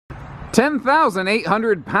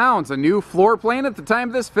10,800 pounds, a new floor plan at the time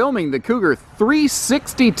of this filming. The Cougar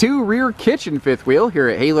 362 rear kitchen fifth wheel here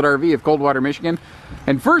at Haylett RV of Coldwater, Michigan.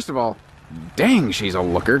 And first of all, dang, she's a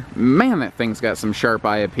looker. Man, that thing's got some sharp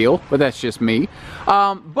eye appeal, but that's just me.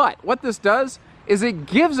 But what this does is it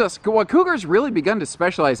gives us, what Cougar's really begun to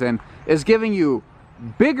specialize in is giving you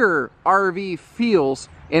bigger RV feels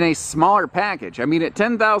in a smaller package. I mean, at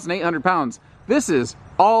 10,800 pounds, this is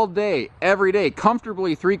all day, every day,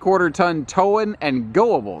 comfortably 3/4 ton towing and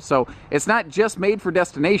goable. So it's not just made for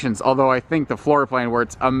destinations, although I think the floor plan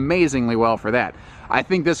works amazingly well for that. I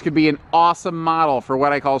think this could be an awesome model for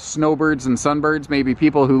what I call snowbirds and sunbirds, maybe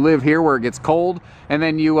people who live here where it gets cold, and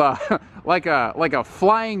then you, like a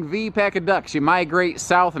flying V pack of ducks, you migrate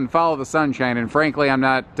south and follow the sunshine. And frankly, I'm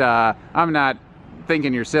not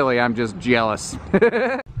thinking you're silly, I'm just jealous.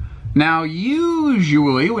 Now,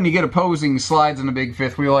 usually when you get opposing slides on a big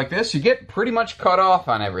fifth wheel like this, you get pretty much cut off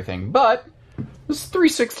on everything. But this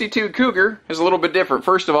 362 Cougar is a little bit different.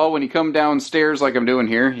 First of all, when you come downstairs like I'm doing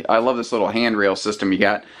here, I love this little handrail system you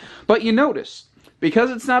got. But you notice, because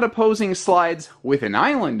it's not opposing slides with an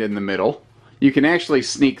island in the middle, you can actually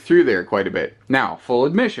sneak through there quite a bit. Now, full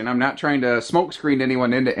admission, I'm not trying to smokescreen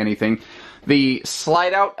anyone into anything. The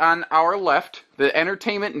slide out on our left, the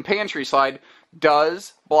entertainment and pantry slide,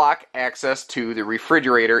 does block access to the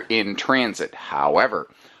refrigerator in transit. However,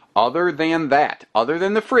 other than that, other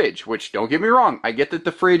than the fridge, which don't get me wrong, I get that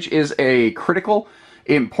the fridge is a critical,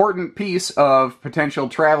 important piece of potential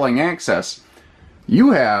traveling access,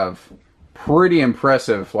 you have pretty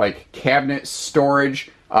impressive like cabinet storage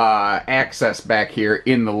access back here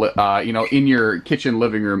in the in your kitchen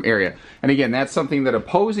living room area. And again, that's something that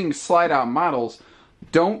opposing slide out models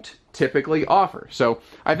don't typically offer. So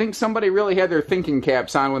I think somebody really had their thinking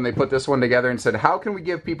caps on when they put this one together and said, how can we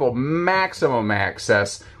give people maximum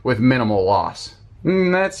access with minimal loss?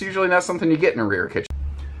 That's usually not something you get in a rear kitchen.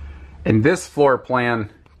 And this floor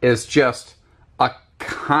plan is just a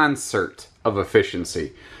concert of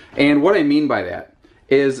efficiency. And what I mean by that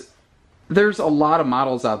is there's a lot of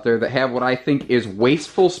models out there that have what I think is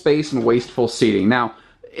wasteful space and wasteful seating. Now,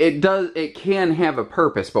 it can have a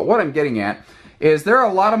purpose, but what I'm getting at is there are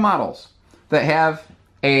a lot of models that have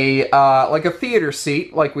a like a theater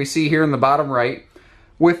seat, like we see here in the bottom right,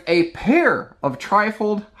 with a pair of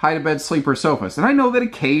trifold hide-to-bed sleeper sofas. And I know that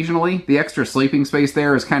occasionally the extra sleeping space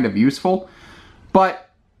there is kind of useful, but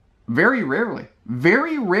very rarely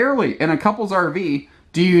in a couple's RV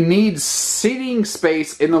do you need sitting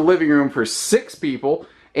space in the living room for 6 people,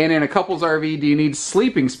 and in a couple's RV do you need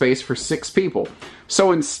sleeping space for 6 people.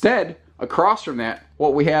 So instead, across from that,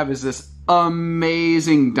 what we have is this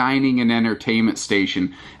amazing dining and entertainment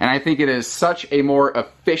station, and I think it is such a more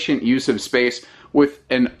efficient use of space with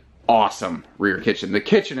an awesome rear kitchen. The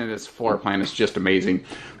kitchen in this floor plan is just amazing.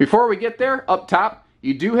 Before we get there, up top,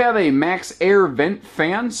 you do have a max air vent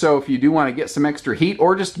fan, so if you do want to get some extra heat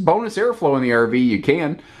or just bonus airflow in the RV, you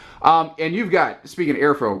can. And you've got, speaking of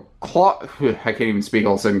airflow, I can't even speak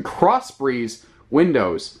all of a sudden, cross breeze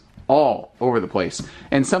windows all over the place.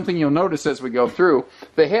 And something you'll notice as we go through,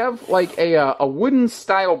 they have like a wooden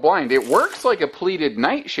style blind. It works like a pleated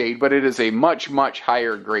nightshade, but it is a much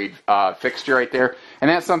higher grade fixture right there. And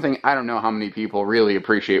that's something I don't know how many people really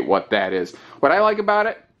appreciate what that is. What I like about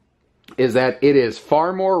it is that it is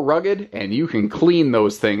far more rugged, and you can clean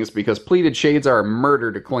those things because pleated shades are a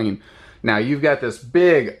murder to clean. Now you've got this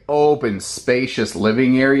big, open, spacious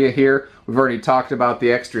living area here. We've already talked about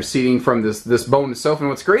the extra seating from this bonus sofa. And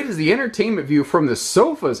what's great is the entertainment view from the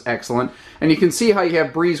sofa is excellent. And you can see how you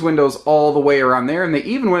have breeze windows all the way around there. And they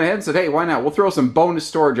even went ahead and said, hey, why not? We'll throw some bonus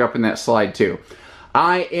storage up in that slide too.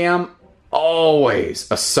 I am always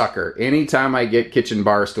a sucker anytime I get kitchen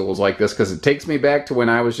bar stools like this, because it takes me back to when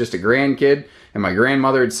I was just a grandkid and my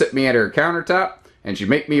grandmother would sit me at her countertop and she'd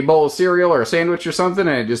make me a bowl of cereal or a sandwich or something,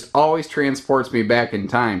 and it just always transports me back in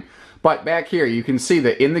time. But back here, you can see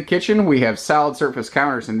that in the kitchen, we have solid surface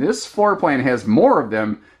counters, and this floor plan has more of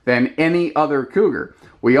them than any other Cougar.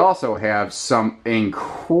 We also have some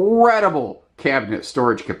incredible cabinet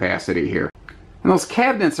storage capacity here. And those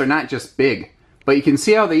cabinets are not just big, but you can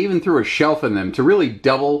see how they even threw a shelf in them to really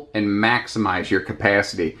double and maximize your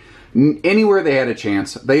capacity. Anywhere they had a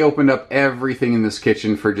chance, they opened up everything in this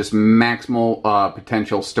kitchen for just maximal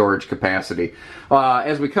potential storage capacity.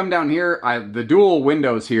 As we come down here, the dual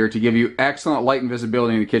windows here to give you excellent light and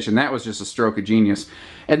visibility in the kitchen, that was just a stroke of genius.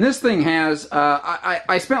 And this thing has,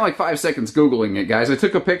 I spent like 5 seconds Googling it, guys. I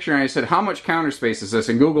took a picture and I said, how much counter space is this?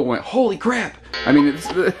 And Google went, holy crap! I mean,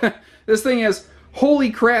 this thing has holy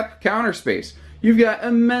crap counter space. You've got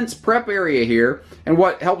immense prep area here, and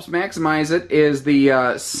what helps maximize it is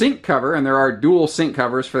the sink cover, and there are dual sink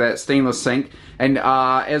covers for that stainless sink, and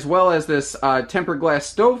as well as this tempered glass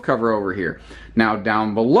stove cover over here. Now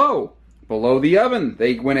down below the oven,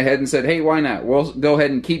 they went ahead and said, hey, why not? We'll go ahead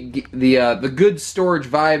and keep the good storage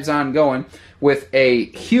vibes on going with a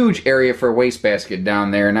huge area for a wastebasket down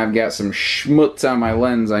there, and I've got some schmutz on my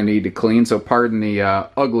lens I need to clean, so pardon the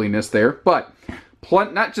ugliness there, but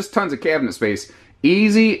not just tons of cabinet space,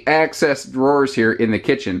 easy access drawers here in the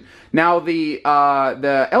kitchen. Now the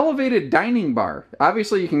elevated dining bar,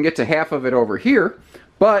 obviously you can get to half of it over here,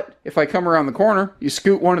 but if I come around the corner, you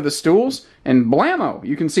scoot one of the stools, and blammo,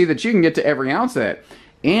 you can see that you can get to every ounce of that.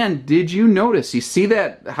 And did you notice, you see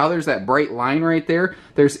that, how there's that bright line right there?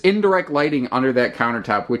 There's indirect lighting under that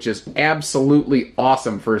countertop, which is absolutely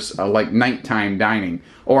awesome for like nighttime dining.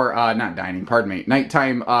 Or, not dining, pardon me,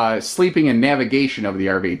 nighttime sleeping and navigation of the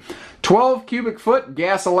RV. 12 cubic foot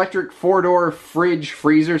gas electric 4-door fridge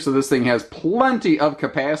freezer, so this thing has plenty of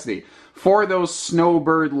capacity for those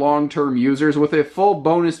snowbird long-term users, with a full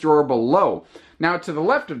bonus drawer below. Now to the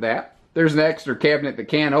left of that, there's an extra cabinet that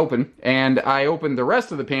can open, and I opened the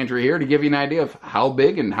rest of the pantry here to give you an idea of how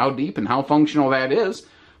big and how deep and how functional that is.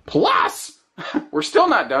 Plus, we're still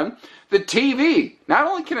not done. The TV, not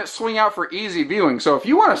only can it swing out for easy viewing, so if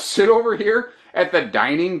you want to sit over here at the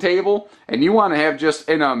dining table and you want to have just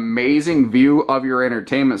an amazing view of your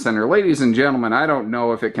entertainment center, ladies and gentlemen, I don't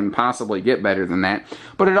know if it can possibly get better than that,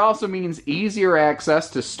 but it also means easier access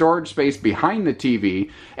to storage space behind the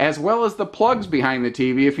TV, as well as the plugs behind the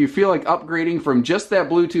TV if you feel like upgrading from just that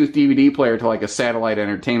Bluetooth DVD player to like a satellite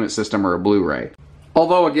entertainment system or a Blu-ray.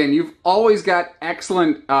 Although, again, you've always got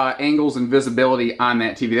excellent angles and visibility on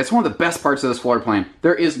that TV. That's one of the best parts of this floor plan.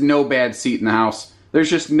 There is no bad seat in the house. There's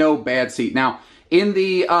just no bad seat. Now, in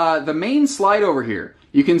the main slide over here,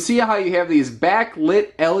 you can see how you have these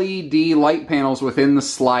backlit LED light panels within the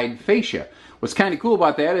slide fascia. What's kind of cool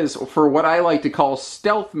about that is for what I like to call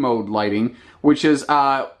stealth mode lighting, which is,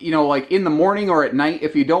 you know, like in the morning or at night,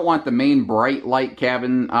 if you don't want the main bright light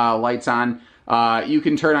cabin lights on, you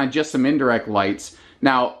can turn on just some indirect lights.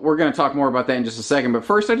 Now, we're going to talk more about that in just a second, but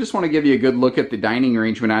first I just want to give you a good look at the dining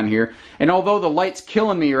arrangement on here. And although the light's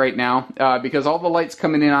killing me right now, because all the light's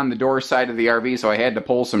coming in on the door side of the RV, so I had to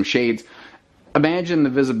pull some shades, imagine the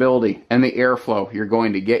visibility and the airflow you're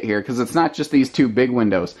going to get here, because it's not just these two big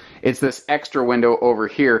windows, it's this extra window over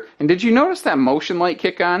here. And did you notice that motion light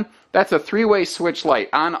kick on? That's a 3-way switch light,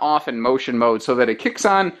 on, off, and motion mode, so that it kicks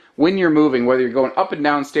on when you're moving, whether you're going up and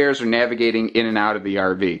down stairs or navigating in and out of the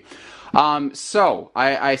RV. So,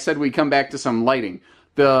 I said we'd come back to some lighting.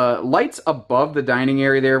 The lights above the dining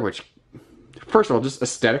area there, which, first of all, just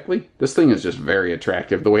aesthetically, this thing is just very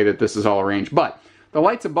attractive, the way that this is all arranged. But the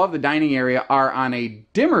lights above the dining area are on a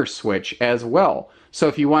dimmer switch as well. So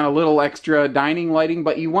if you want a little extra dining lighting,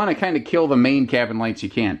 but you want to kind of kill the main cabin lights, you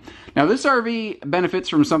can. Now this RV benefits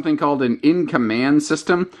from something called an in-command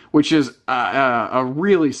system, which is a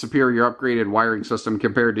really superior upgraded wiring system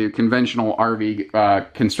compared to conventional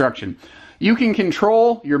RV construction. You can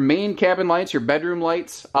control your main cabin lights, your bedroom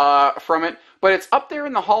lights from it, but it's up there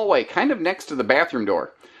in the hallway, kind of next to the bathroom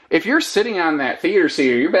door. If you're sitting on that theater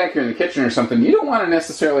seat or you're back here in the kitchen or something, you don't want to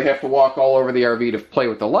necessarily have to walk all over the RV to play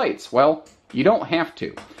with the lights. Well, you don't have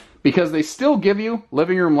to, because they still give you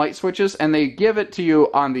living room light switches, and they give it to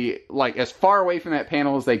you on the, like, as far away from that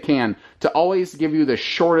panel as they can to always give you the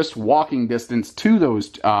shortest walking distance to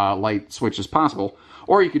those light switches possible.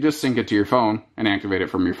 Or you could just sync it to your phone and activate it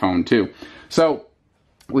from your phone too. So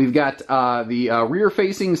we've got the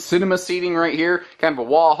rear-facing cinema seating right here, kind of a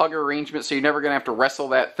wall hugger arrangement, so you're never going to have to wrestle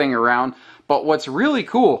that thing around. But what's really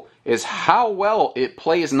cool is how well it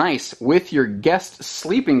plays nice with your guest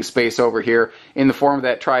sleeping space over here in the form of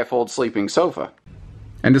that trifold sleeping sofa.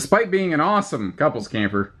 And despite being an awesome couples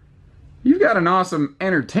camper, you've got an awesome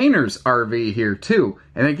entertainer's RV here too.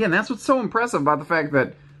 And again, that's what's so impressive about the fact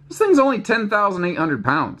that this thing's only 10,800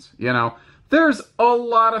 pounds, you know. There's a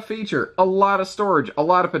lot of feature, a lot of storage, a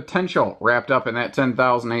lot of potential wrapped up in that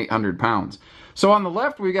 10,800 pounds. So on the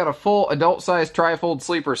left, we got a full adult-sized trifold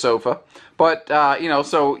sleeper sofa. But, you know,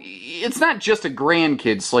 so it's not just a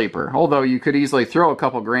grandkid sleeper, although you could easily throw a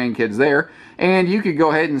couple grandkids there. And you could go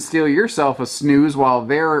ahead and steal yourself a snooze while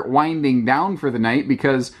they're winding down for the night,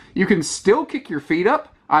 because you can still kick your feet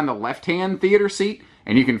up on the left-hand theater seat,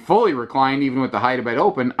 and you can fully recline, even with the hide-a-bed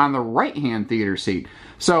open, on the right-hand theater seat.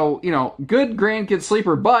 So, you know, good grandkid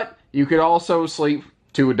sleeper, but you could also sleep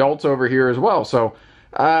two adults over here as well. So,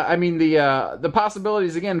 I mean, the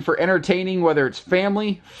possibilities, again, for entertaining, whether it's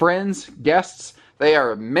family, friends, guests, they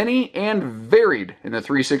are many and varied in the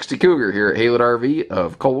 360 Cougar here at Haylett RV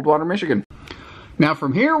of Coldwater, Michigan. Now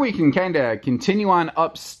from here we can kind of continue on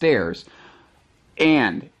upstairs.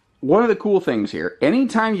 And one of the cool things here,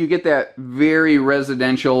 anytime you get that very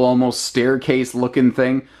residential, almost staircase looking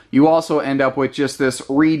thing, you also end up with just this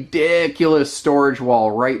ridiculous storage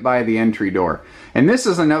wall right by the entry door. And this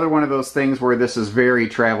is another one of those things where this is very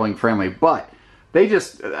traveling friendly, but they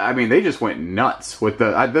just went nuts with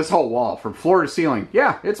this whole wall from floor to ceiling.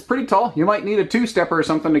 Yeah, it's pretty tall. You might need a two-stepper or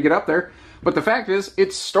something to get up there. But the fact is,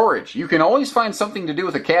 it's storage. You can always find something to do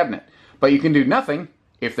with a cabinet, but you can do nothing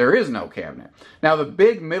if there is no cabinet. Now the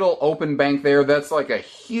big middle open bank there, that's like a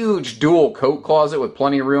huge dual coat closet with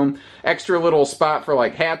plenty of room. Extra little spot for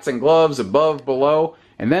like hats and gloves above, below.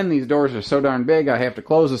 And then these doors are so darn big, I have to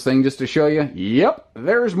close this thing just to show you. Yep,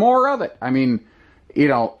 there's more of it. I mean, you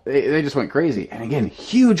know, they just went crazy. And again,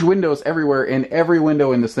 huge windows everywhere, and every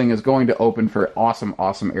window in this thing is going to open for awesome,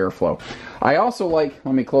 awesome airflow. I also like,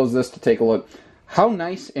 let me close this to take a look, how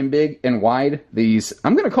nice and big and wide these,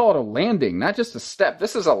 I'm going to call it a landing, not just a step.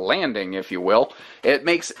 This is a landing, if you will. It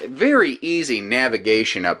makes very easy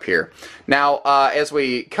navigation up here. Now, as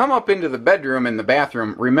we come up into the bedroom and the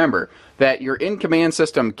bathroom, remember that your in-command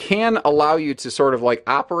system can allow you to sort of like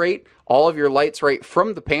operate all of your lights right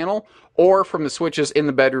from the panel or from the switches in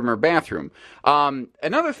the bedroom or bathroom.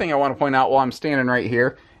 Another thing I want to point out while I'm standing right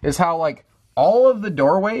here is how like all of the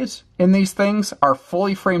doorways in these things are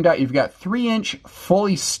fully framed out. You've got 3-inch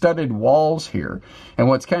fully studded walls here. And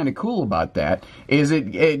what's kind of cool about that is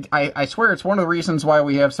I swear it's one of the reasons why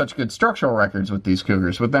we have such good structural records with these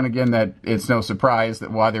Cougars. But then again, that it's no surprise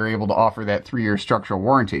that why they're able to offer that 3-year structural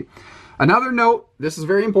warranty. Another note, this is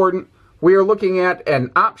very important, we are looking at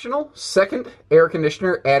an optional second air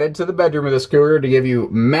conditioner added to the bedroom of this Cougar to give you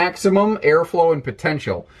maximum airflow and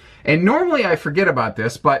potential. And normally I forget about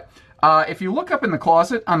this, but if you look up in the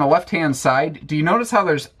closet on the left-hand side, do you notice how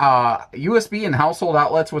there's USB and household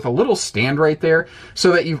outlets with a little stand right there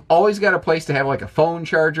so that you've always got a place to have like a phone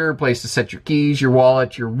charger, a place to set your keys, your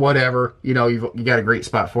wallet, your whatever. You know, you got a great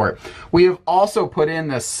spot for it. We have also put in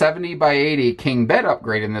the 70 by 80 king bed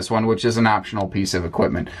upgrade in this one, which is an optional piece of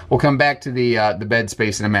equipment. We'll come back to the bed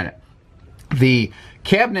space in a minute. The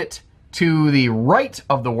cabinet to the right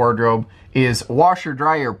of the wardrobe is washer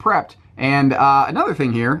dryer prepped. And another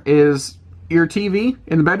thing here is your TV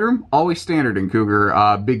in the bedroom, always standard in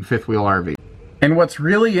Cougar, big fifth wheel RV. And what's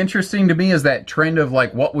really interesting to me is that trend of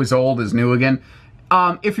like what was old is new again.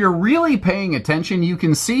 If you're really paying attention, you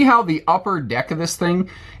can see how the upper deck of this thing,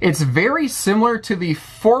 it's very similar to the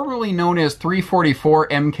formerly known as 344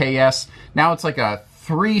 MKS. Now it's like a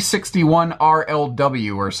 361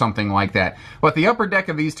 RLW or something like that. But the upper deck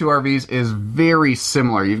of these two RVs is very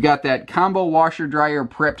similar. You've got that combo washer dryer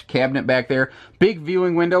prepped cabinet back there. Big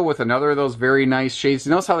viewing window with another of those very nice shades.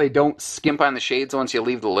 Notice how they don't skimp on the shades once you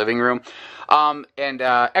leave the living room.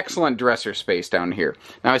 Excellent dresser space down here.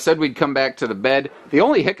 Now I said we'd come back to the bed. The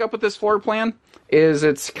only hiccup with this floor plan is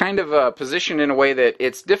it's kind of positioned in a way that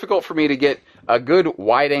it's difficult for me to get a good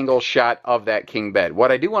wide-angle shot of that king bed.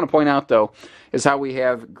 What I do want to point out, though, is how we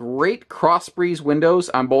have great cross-breeze windows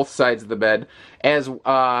on both sides of the bed, as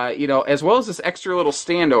as well as this extra little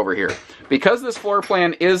stand over here. Because this floor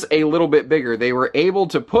plan is a little bit bigger, they were able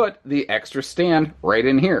to put the extra stand right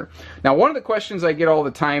in here. Now, one of the questions I get all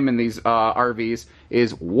the time in these RVs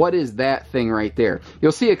is, what is that thing right there?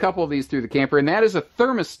 You'll see a couple of these through the camper, and that is a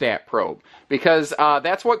thermostat probe, because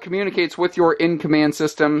that's what communicates with your in-command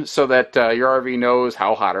system so that your RV knows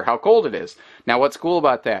how hot or how cold it is. Now, what's cool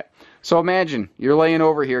about that? So imagine you're laying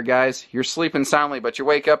over here, guys. You're sleeping soundly, but you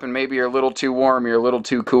wake up and maybe you're a little too warm, you're a little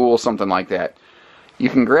too cool, something like that. You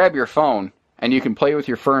can grab your phone and you can play with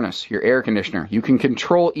your furnace, your air conditioner. You can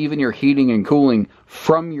control even your heating and cooling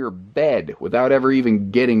from your bed without ever even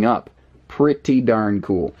getting up. Pretty darn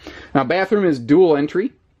cool. Now, bathroom is dual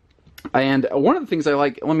entry. And one of the things I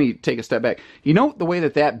like, let me take a step back. You know the way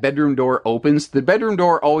that bedroom door opens? The bedroom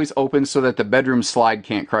door always opens so that the bedroom slide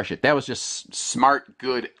can't crush it. That was just smart,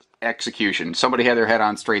 good execution. Somebody had their head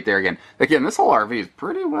on straight there again. Again, this whole RV is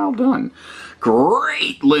pretty well done.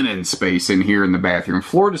 Great linen space in here in the bathroom.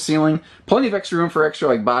 Floor to ceiling. Plenty of extra room for extra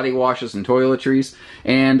like body washes and toiletries.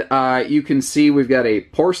 And you can see we've got a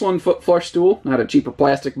porcelain foot flush stool. Not a cheaper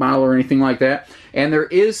plastic model or anything like that. And there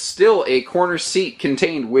is still a corner seat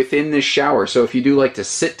contained within this shower. So if you do like to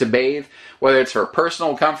sit to bathe, whether it's for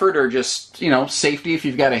personal comfort or just, you know, safety if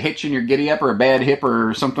you've got a hitch in your giddy up or a bad hip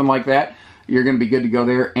or something like that, you're going to be good to go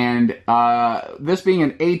there. And this being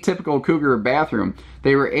an atypical Cougar bathroom,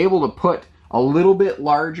 they were able to put a little bit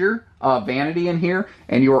larger vanity in here,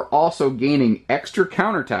 and you're also gaining extra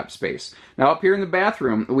countertop space. Now up here in the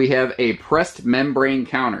bathroom, we have a pressed membrane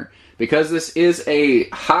counter. Because this is a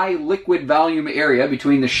high liquid volume area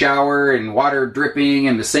between the shower and water dripping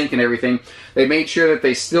and the sink and everything, they made sure that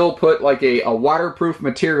they still put like a waterproof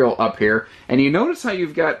material up here. And you notice how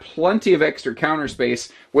you've got plenty of extra counter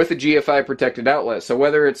space with a GFI protected outlet. So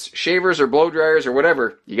whether it's shavers or blow dryers or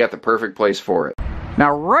whatever, you got the perfect place for it.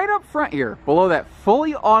 Now right up front here, below that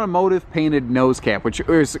fully automotive painted nose cap, which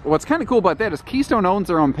is, what's kind of cool about that is Keystone owns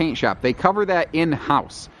their own paint shop. They cover that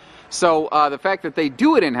in-house. So the fact that they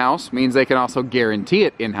do it in-house means they can also guarantee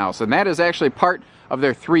it in-house, and that is actually part of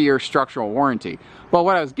their 3-year structural warranty. But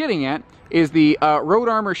what I was getting at is the Road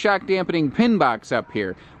Armor shock dampening pin box up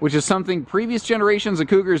here, which is something previous generations of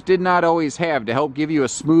Cougars did not always have to help give you a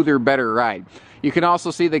smoother, better ride. You can also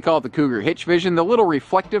see they call it the Cougar Hitch Vision, the little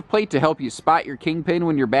reflective plate to help you spot your kingpin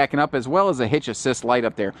when you're backing up, as well as a hitch assist light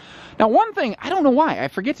up there. Now one thing, I don't know why, I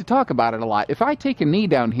forget to talk about it a lot. If I take a knee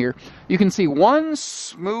down here, you can see one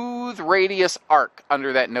smooth radius arc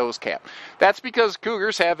under that nose cap. That's because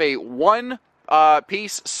Cougars have a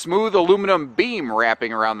one-piece smooth aluminum beam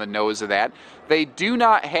wrapping around the nose of that. They do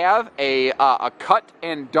not have a cut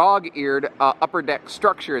and dog-eared upper deck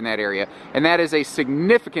structure in that area, and that is a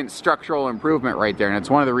significant structural improvement right there, and it's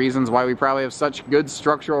one of the reasons why we probably have such good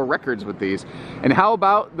structural records with these. And how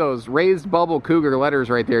about those raised bubble Cougar letters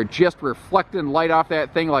right there, just reflecting light off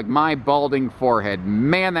that thing like my balding forehead.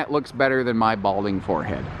 Man, that looks better than my balding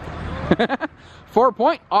forehead.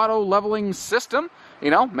 4-point auto leveling system. You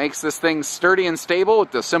know, makes this thing sturdy and stable with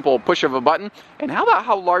the simple push of a button. And how about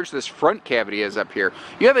how large this front cavity is up here?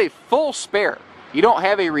 You have a full spare. You don't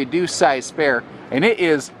have a reduced size spare, and it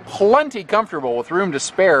is plenty comfortable with room to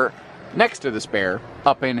spare next to the spare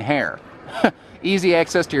up in here. Easy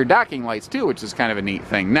access to your docking lights too, which is kind of a neat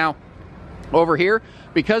thing. Now, over here,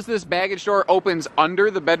 because this baggage door opens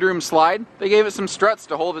under the bedroom slide, they gave it some struts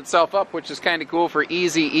to hold itself up, which is kind of cool for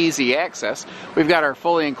easy access. We've got our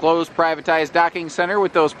fully enclosed privatized docking center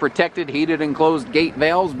with those protected heated enclosed gate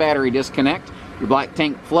valves, battery disconnect, your black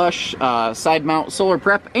tank flush, side mount solar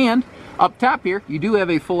prep, and up top here, you do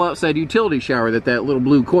have a full outside utility shower that little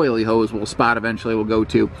blue coily hose will spot eventually will go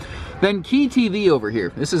to. Then Key TV over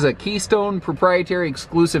here. This is a Keystone proprietary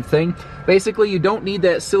exclusive thing. Basically, you don't need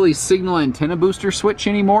that silly signal antenna booster switch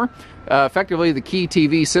anymore. Effectively, the Key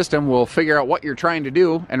TV system will figure out what you're trying to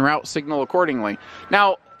do and route signal accordingly.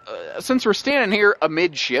 Now, since we're standing here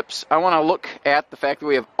amidships, I want to look at the fact that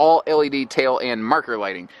we have all LED tail and marker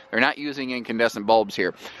lighting. They're not using incandescent bulbs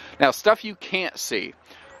here. Now, stuff you can't see.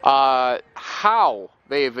 How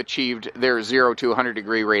they've achieved their 0 to 100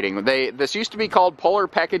 degree rating. This used to be called Polar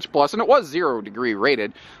Package Plus, and it was 0 degree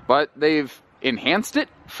rated, but they've enhanced it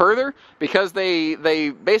further because they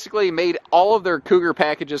basically made all of their Cougar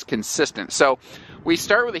packages consistent. So we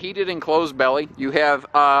start with a heated enclosed belly. You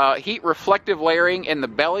have heat reflective layering in the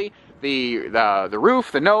belly, the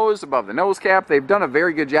roof, the nose, above the nose cap. They've done a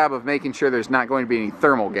very good job of making sure there's not going to be any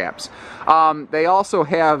thermal gaps. They also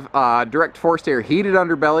have direct forced air heated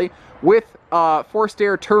underbelly with forced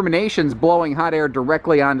air terminations blowing hot air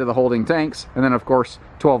directly onto the holding tanks, and then of course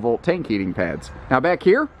 12-volt tank heating pads. Now back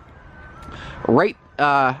here, right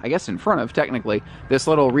I guess in front of, technically, this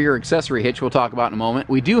little rear accessory hitch we'll talk about in a moment.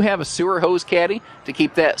 We do have a sewer hose caddy to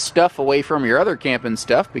keep that stuff away from your other camping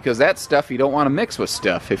stuff, because that stuff you don't want to mix with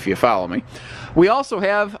stuff, if you follow me. We also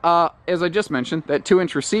have, as I just mentioned, that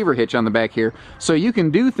 2-inch receiver hitch on the back here, so you can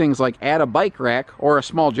do things like add a bike rack or a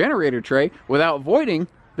small generator tray without voiding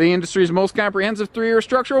the industry's most comprehensive 3-year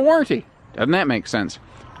structural warranty. Doesn't that make sense?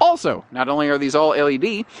 Also, not only are these all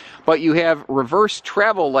LED, but you have reverse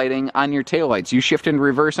travel lighting on your taillights. You shift into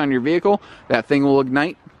reverse on your vehicle, that thing will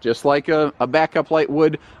ignite just like a backup light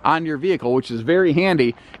would on your vehicle, which is very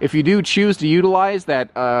handy. If you do choose to utilize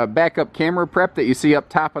that backup camera prep that you see up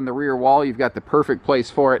top on the rear wall, you've got the perfect place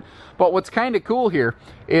for it. But what's kind of cool here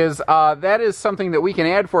is that is something that we can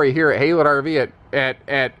add for you here at Haylett RV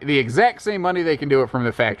at the exact same money they can do it from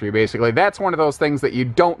the factory, basically. That's one of those things that you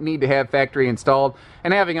don't need to have factory installed,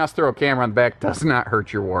 and having us throw a camera on the back does not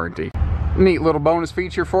hurt your warranty. Neat little bonus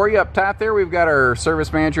feature for you up top there. We've got our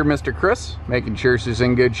service manager, Mr. Chris, making sure she's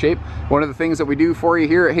in good shape. One of the things that we do for you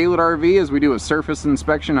here at Haylett RV is we do a surface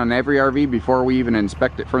inspection on every RV before we even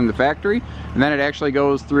inspect it from the factory, and then it actually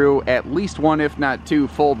goes through at least 1, if not 2,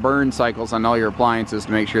 full burn cycles on all your appliances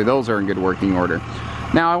to make sure those are in good working order.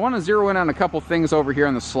 Now I want to zero in on a couple things over here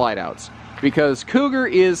on the slide outs, because Cougar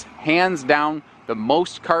is hands down the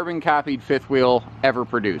most carbon copied fifth wheel ever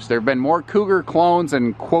produced. There have been more Cougar clones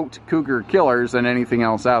and quote Cougar killers than anything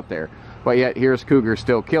else out there, but yet here's Cougar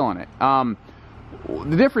still killing it.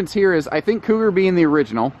 The difference here is, I think Cougar being the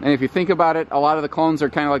original, and if you think about it, a lot of the clones are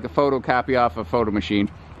kind of like a photocopy off a photo machine.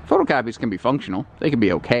 Photocopies can be functional, they can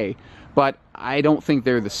be okay, but I don't think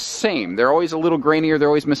they're the same. They're always a little grainier, they're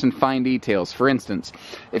always missing fine details. For instance,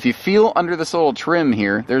 if you feel under this little trim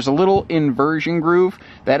here, there's a little inversion groove.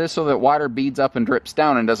 That is so that water beads up and drips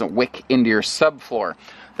down and doesn't wick into your subfloor.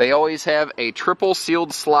 They always have a triple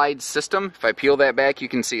sealed slide system. If I peel that back, you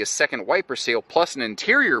can see a second wiper seal plus an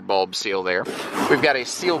interior bulb seal there. We've got a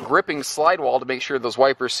seal gripping slide wall to make sure those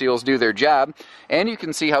wiper seals do their job. And you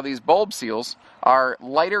can see how these bulb seals are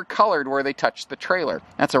lighter colored where they touch the trailer.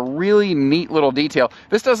 That's a really neat little detail.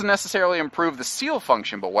 This doesn't necessarily improve the seal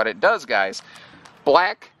function, but what it does, guys,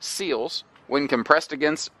 black seals, when compressed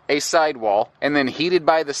against a sidewall and then heated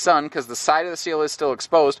by the sun, because the side of the seal is still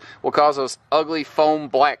exposed, will cause those ugly foam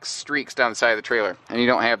black streaks down the side of the trailer, and you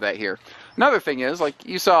don't have that here. Another thing is, like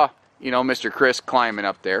you saw, you know, Mr. Chris climbing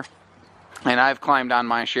up there, and I've climbed on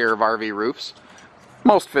my share of RV roofs.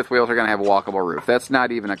 Most fifth wheels are going to have a walkable roof. That's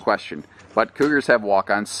not even a question. But Cougars have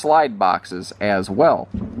walk-on slide boxes as well.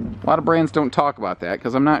 A lot of brands don't talk about that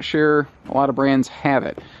because I'm not sure a lot of brands have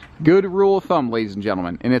it. Good rule of thumb, ladies and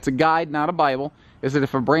gentlemen, and it's a guide, not a Bible, is that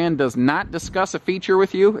if a brand does not discuss a feature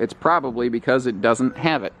with you, it's probably because it doesn't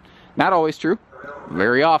have it. Not always true,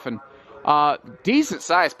 very often. Decent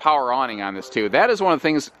sized power awning on this too. That is one of the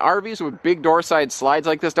things, RVs with big door side slides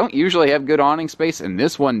like this don't usually have good awning space, and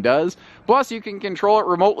this one does. Plus you can control it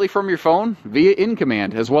remotely from your phone via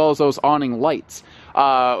in-command, as well as those awning lights.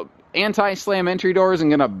 Anti-slam entry door isn't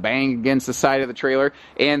going to bang against the side of the trailer,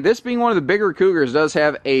 and this being one of the bigger Cougars does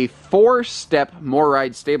have a 4-step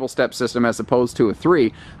MORryde stable step system as opposed to a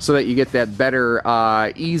 3, so that you get that better,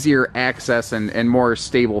 easier access and more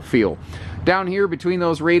stable feel. Down here between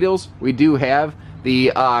those radials, we do have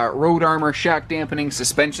the Road Armor shock dampening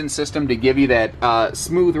suspension system to give you that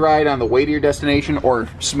smooth ride on the way to your destination, or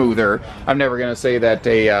smoother. I'm never going to say that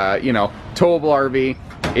a you know, towable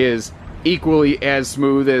RV is equally as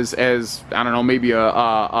smooth as I don't know, maybe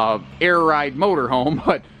a air ride motorhome,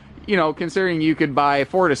 but you know, considering you could buy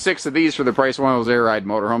 4 to 6 of these for the price of one of those air ride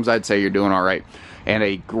motorhomes, I'd say you're doing all right. And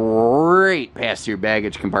a great pass-through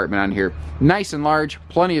baggage compartment on here. Nice and large,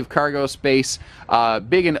 plenty of cargo space,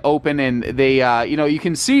 big and open, and they, you know, you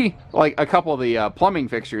can see like a couple of the plumbing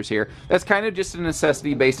fixtures here. That's kind of just a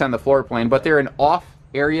necessity based on the floor plan, but they're in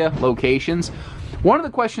off-area locations. One of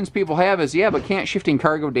the questions people have is, yeah, but can't shifting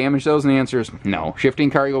cargo damage those? And the answer is no.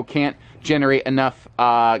 Shifting cargo can't generate enough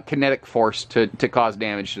kinetic force to cause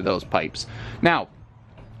damage to those pipes. Now,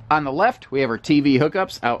 on the left, we have our TV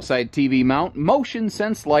hookups, outside TV mount, motion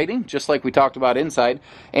sense lighting, just like we talked about inside,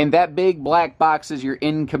 and that big black box is your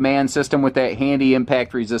in-command system with that handy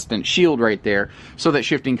impact-resistant shield right there, so that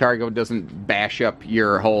shifting cargo doesn't bash up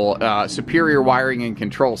your whole superior wiring and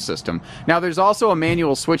control system. Now, there's also a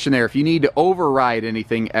manual switch in there if you need to override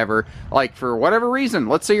anything ever, like for whatever reason.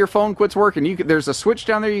 Let's say your phone quits working, there's a switch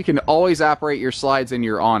down there, you can always operate your slides and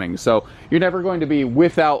your awning, so you're never going to be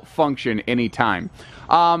without function anytime.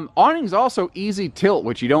 Awning's also easy tilt,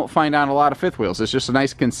 which you don't find on a lot of fifth wheels. It's just a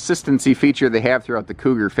nice consistency feature they have throughout the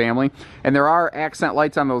Cougar family. And there are accent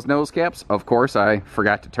lights on those nose caps. Of course, I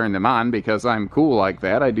forgot to turn them on because I'm cool like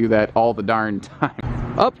that. I do that all the darn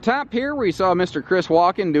time. Up top here, we saw Mr. Chris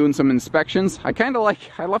walking, doing some inspections. I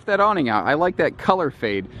left that awning out. I like that color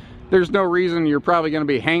fade. There's no reason you're probably going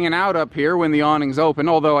to be hanging out up here when the awning's open,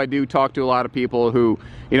 although I do talk to a lot of people who,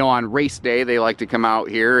 you know, on race day, they like to come out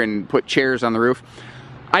here and put chairs on the roof.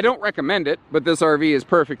 I don't recommend it, but this RV is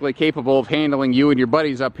perfectly capable of handling you and your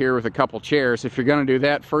buddies up here with a couple chairs. If you're going to do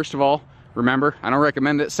that, first of all, remember, I don't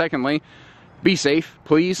recommend it. Secondly, be safe,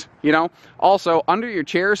 please, you know. Also, under your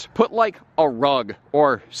chairs, put like a rug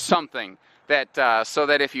or something that so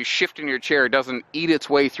that if you shift in your chair, it doesn't eat its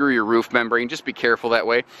way through your roof membrane. Just be careful that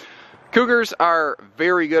way. Cougars are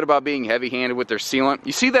very good about being heavy-handed with their sealant.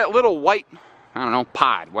 You see that little white, I don't know,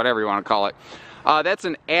 pod, whatever you want to call it. That's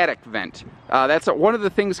an attic vent. That's one of the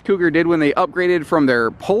things Cougar did when they upgraded from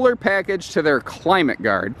their Polar package to their Climate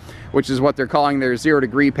Guard, which is what they're calling their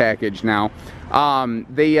 0-degree package now.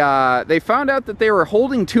 They found out that they were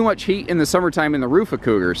holding too much heat in the summertime in the roof of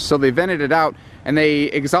Cougars, so they vented it out and they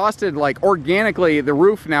exhausted, like, organically the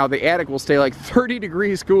roof. Now the attic will stay like 30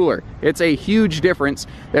 degrees cooler. It's a huge difference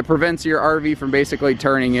that prevents your RV from basically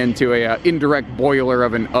turning into a indirect boiler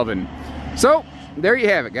of an oven. So there you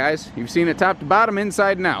have it, guys. You've seen it top to bottom,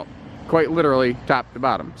 inside and out. Quite literally top to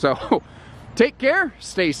bottom. So take care,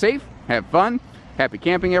 stay safe, have fun, happy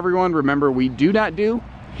camping, everyone. Remember, we do not do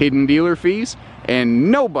hidden dealer fees,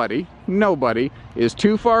 and nobody is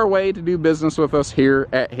too far away to do business with us here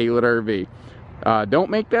at Haylett RV. Don't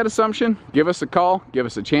make that assumption. Give us a call, give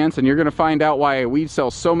us a chance, and you're going to find out why we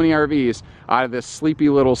sell so many RVs out of this sleepy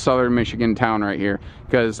little southern Michigan town right here.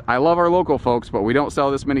 Because I love our local folks, but we don't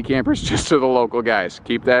sell this many campers just to the local guys.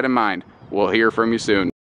 Keep that in mind. We'll hear from you soon.